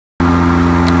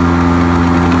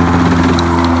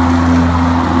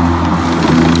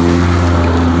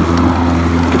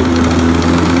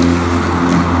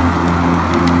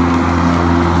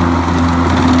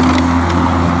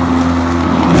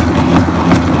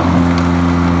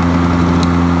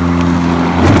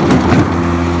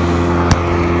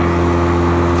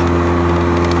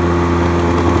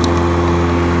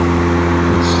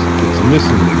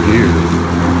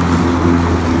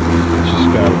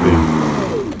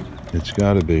It's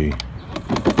got to be. I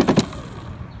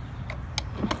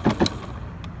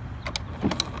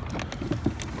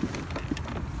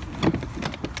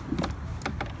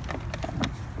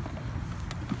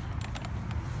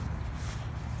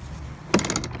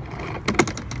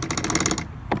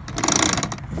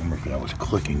remember if that was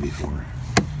clicking before.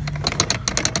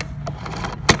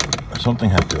 Something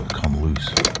had to come loose.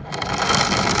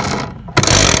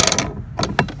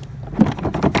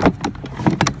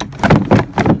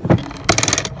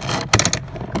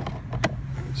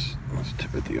 Let's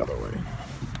tip it the other way.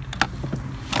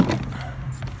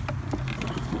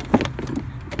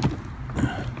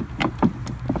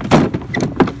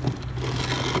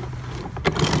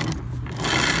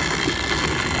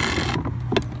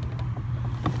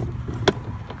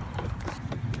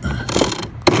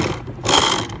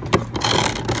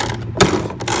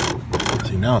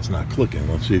 Now it's not clicking.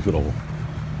 Let's see if it'll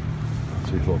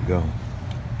go.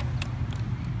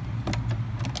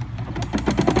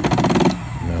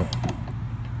 No.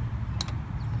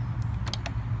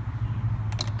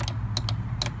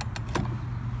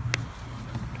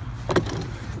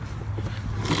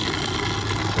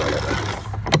 So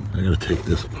I gotta take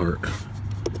this apart. I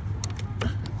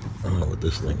don't know what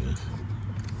this thing is.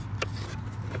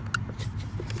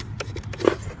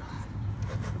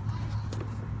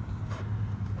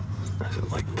 Is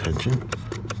it like tension?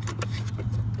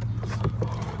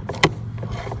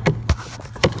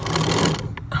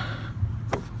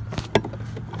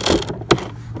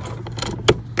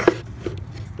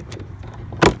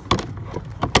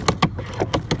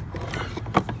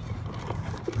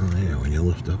 Oh yeah, when you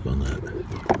lift up on that.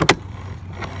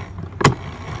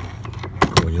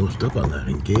 When you lift up on that,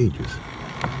 it engages.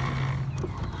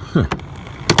 Huh.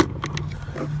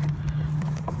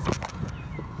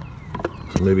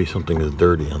 Maybe something is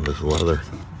dirty on this leather.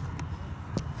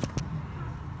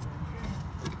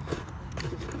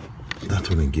 That's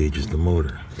what engages the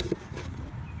motor.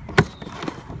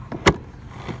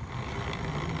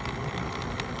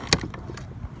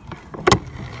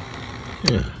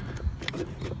 Yeah.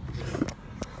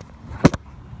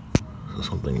 So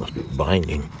something must be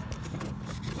binding.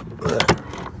 That's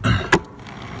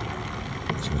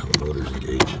not how the motors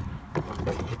engage.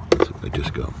 So I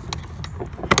just go.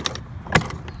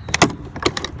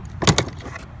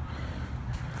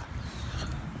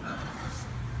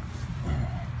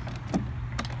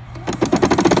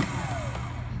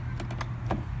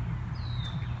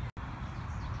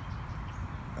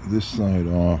 This side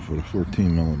off with a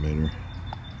 14mm.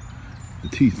 The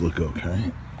teeth look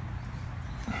okay.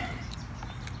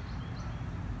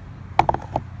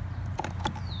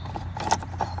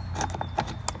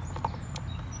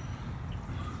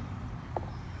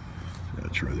 Gotta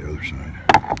try the other side.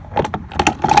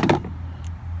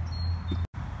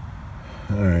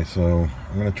 Alright, so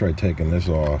I'm gonna try taking this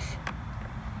off.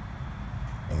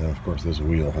 And then of course this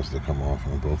wheel has to come off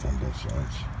on both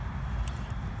sides.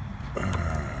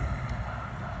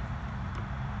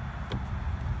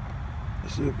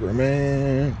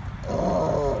 Superman.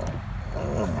 Oh.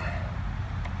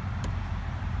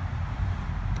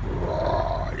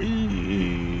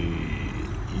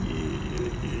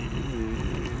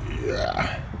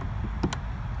 Yeah.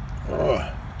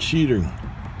 Oh, cheating.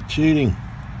 I'm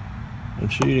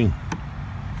cheating.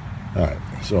 Alright,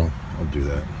 so I'll do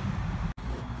that.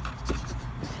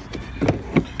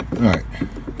 Alright.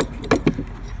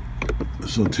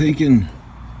 So taking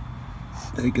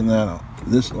that out,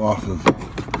 this off of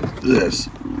this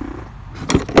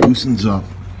loosens up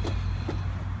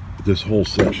this whole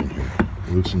section here,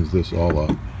 loosens this all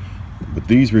up, but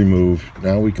these removed.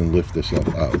 Now we can lift this up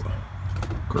out.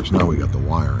 Of course, now we got the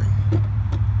wiring.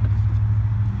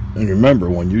 And remember,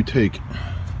 when you take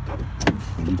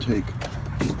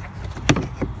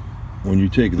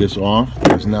this off,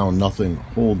 there's now nothing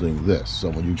holding this. So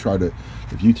when you try to,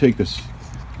 if you take this,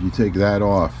 you take that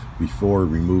off before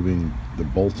removing the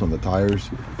bolts on the tires,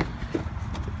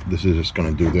 this is just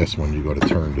going to do this when you go to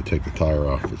turn to take the tire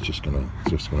off. It's just going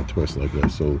to twist like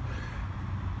this. So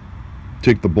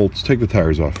take the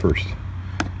tires off first,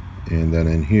 and then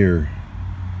in here,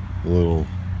 you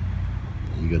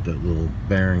got that little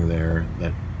bearing there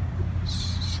that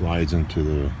slides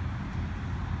into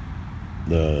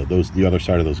the other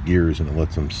side of those gears, and it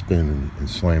lets them spin and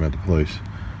slam into place.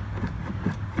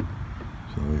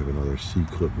 So we have another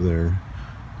C-clip there.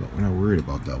 But we're not worried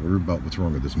about that. We're about what's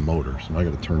wrong with this motor. So now I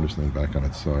got to turn this thing back on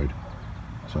its side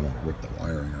so I don't rip the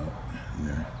wiring out in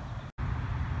there.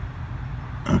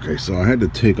 Okay, so I had to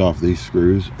take off these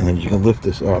screws, and then you can lift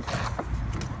this up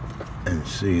and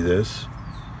see this.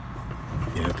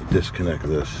 You have to disconnect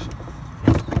this.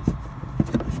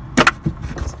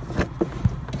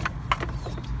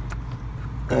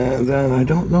 And then I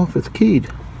don't know if it's keyed.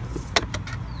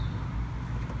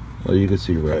 Well, you can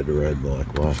see red, black.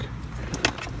 I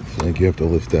think you have to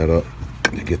lift that up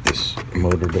to get this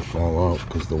motor to fall out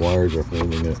because the wires are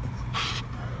holding it.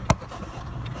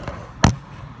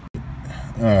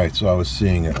 Alright, so I was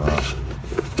seeing it wrong.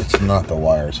 It's not the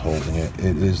wires holding it,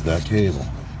 it is that cable.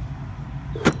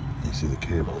 You see the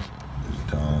cable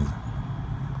is down.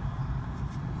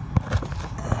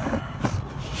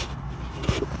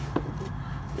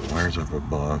 The wires up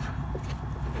above.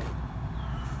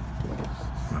 I don't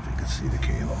know if you can see the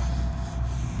cable.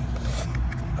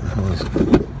 How is it?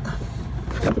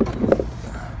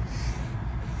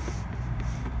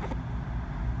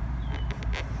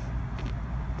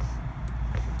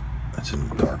 It's in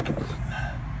the dark.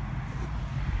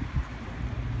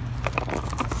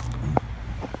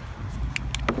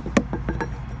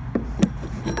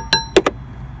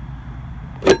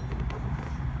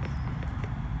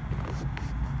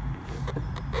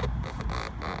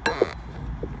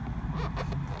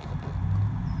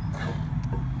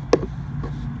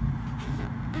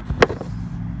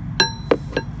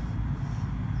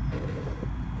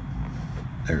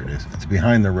 There it is. It's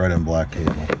behind the red and black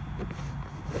cable.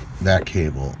 That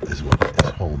cable is what is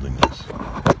holding this.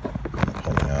 I'm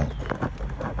pulling out.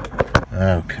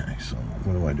 Okay, so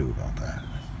what do I do about that?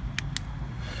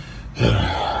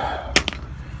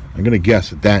 I'm gonna guess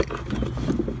that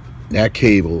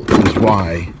cable is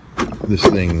why this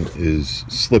thing is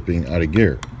slipping out of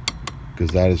gear,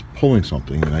 because that is pulling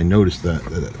something, and I noticed that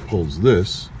it pulls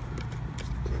this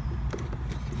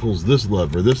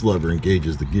lever. This lever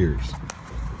engages the gears.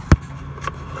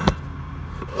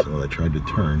 So I tried to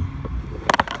turn.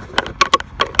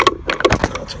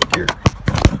 Now it's in gear.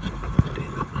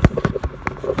 Damn it.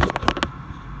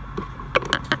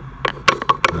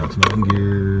 Now it's not in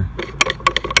gear.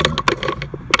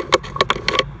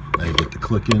 Now you get the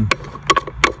click in.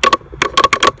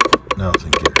 Now it's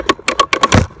in gear.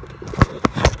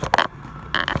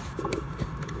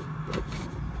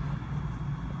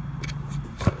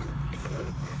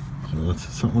 So that's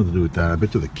something to do with that. I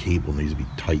bet you the cable needs to be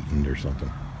tightened or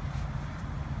something.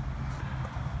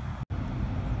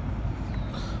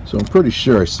 So I'm pretty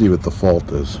sure I see what the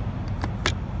fault is.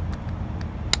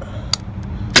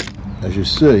 As you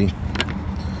see,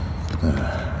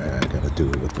 I gotta do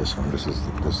it with this one. This is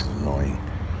annoying.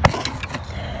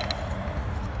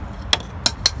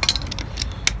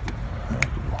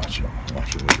 Watch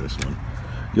it with this one.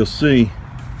 You'll see.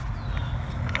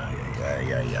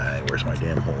 Where's my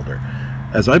damn holder?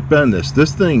 As I bend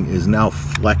this thing is now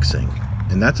flexing,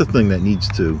 and that's a thing that needs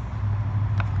to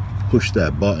push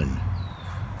that button.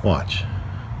 Watch.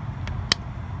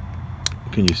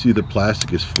 Can you see the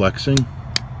plastic is flexing?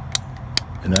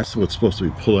 And that's what's supposed to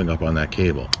be pulling up on that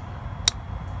cable.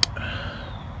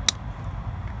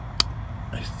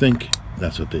 I think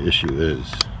that's what the issue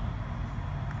is.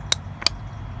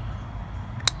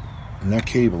 And that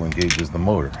cable engages the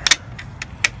motor.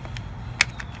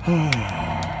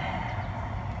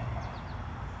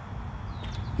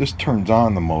 This turns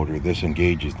on the motor, this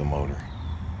engages the motor.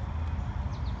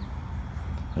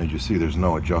 As you see, there's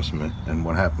no adjustment, and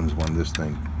what happens when this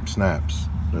thing snaps?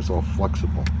 It's all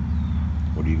flexible.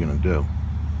 What are you going to do?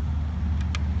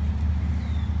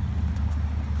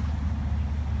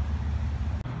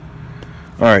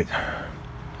 Alright,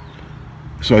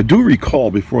 so I do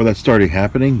recall before that started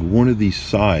happening, one of these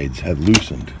sides had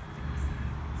loosened,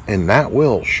 and that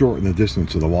will shorten the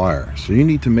distance of the wire. So you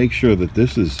need to make sure that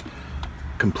this is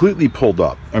completely pulled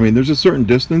up. I mean, there's a certain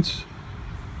distance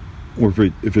where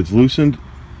if it's loosened,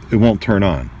 it won't turn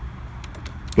on.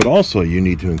 But also you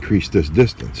need to increase this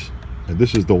distance. And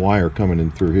this is the wire coming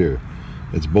in through here.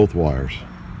 It's both wires.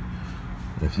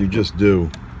 If you just do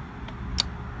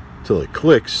till it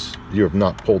clicks, you have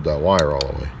not pulled that wire all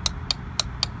the way.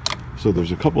 So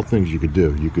there's a couple things you could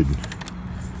do. You could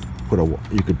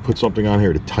put something on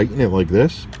here to tighten it like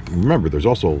this. Remember, there's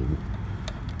also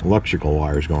electrical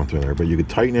wires going through there, but you could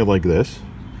tighten it like this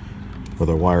with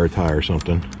a wire tie or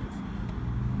something,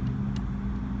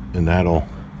 and that'll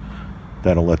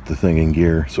let the thing in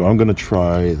gear. So I'm going to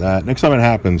try that. Next time it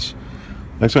happens,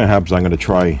 I'm going to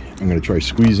try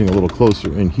squeezing a little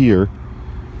closer in here,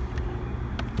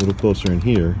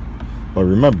 but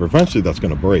remember, eventually that's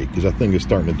going to break, because that thing is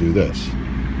starting to do this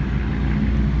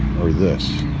or this,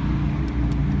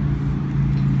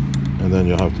 and then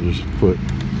you'll have to just put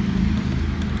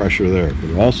pressure there.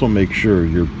 But also make sure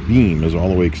your beam is all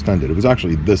the way extended. It was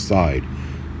actually this side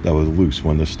that was loose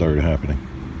when this started happening.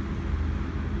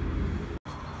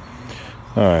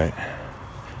 Alright,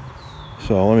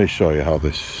 so let me show you how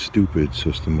this stupid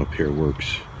system up here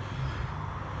works.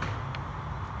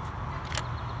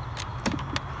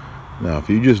 Now if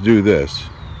you just do this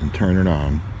and turn it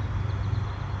on,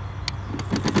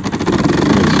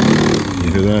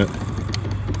 you hear that?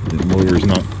 The motor's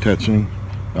not touching.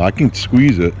 Now I can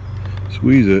squeeze it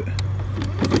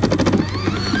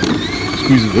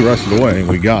the rest of the way, and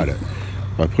we got it.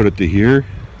 If I put it to here,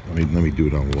 let me do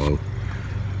it on low.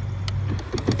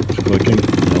 Just clicking.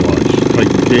 Now watch.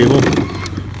 Tighten the cable.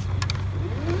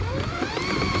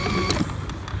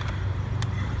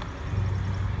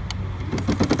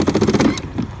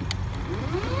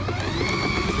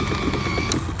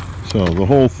 So the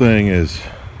whole thing is,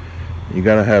 you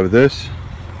got to have this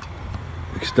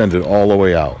extended all the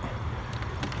way out.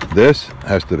 This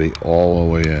has to be all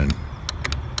the way in.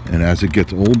 And as it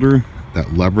gets older,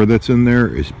 that lever that's in there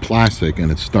is plastic,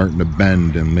 and it's starting to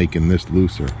bend and making this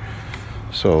looser.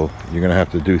 So you're gonna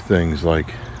have to do things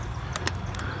like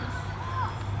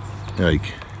you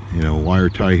know, wire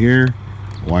tie here,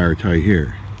 wire tie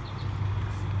here.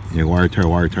 You know, wire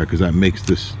tie, because that makes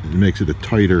this, it makes it a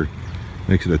tighter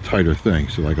thing.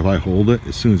 So like if I hold it,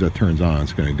 as soon as that turns on,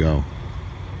 it's gonna go.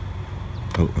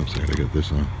 Oh, I'm sorry, I got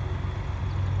this on.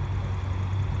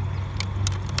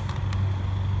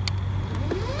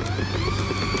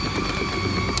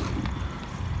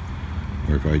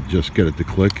 Or if I just get it to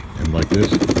click and like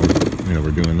this, you know,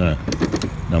 we're doing that.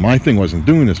 Now my thing wasn't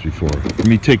doing this before.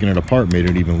 Me taking it apart made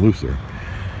it even looser.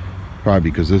 Probably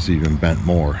because this even bent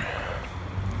more.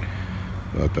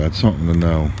 But that's something to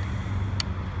know.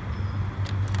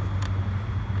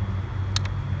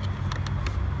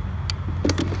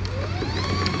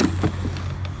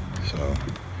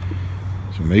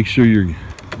 So make sure you're,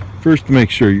 first to make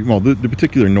sure you, well, the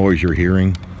particular noise you're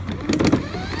hearing.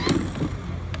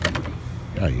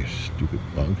 Ah, you stupid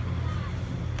bug.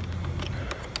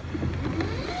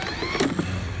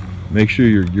 Make sure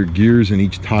your gears in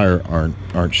each tire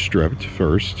aren't stripped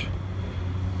first,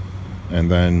 and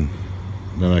then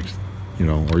the next, you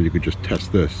know, or you could just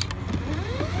test this.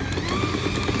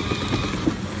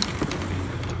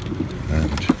 And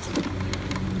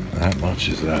that much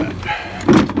is that.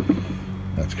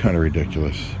 That's kind of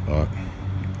ridiculous, but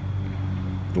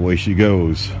the way she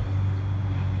goes,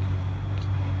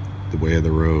 the way of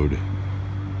the road.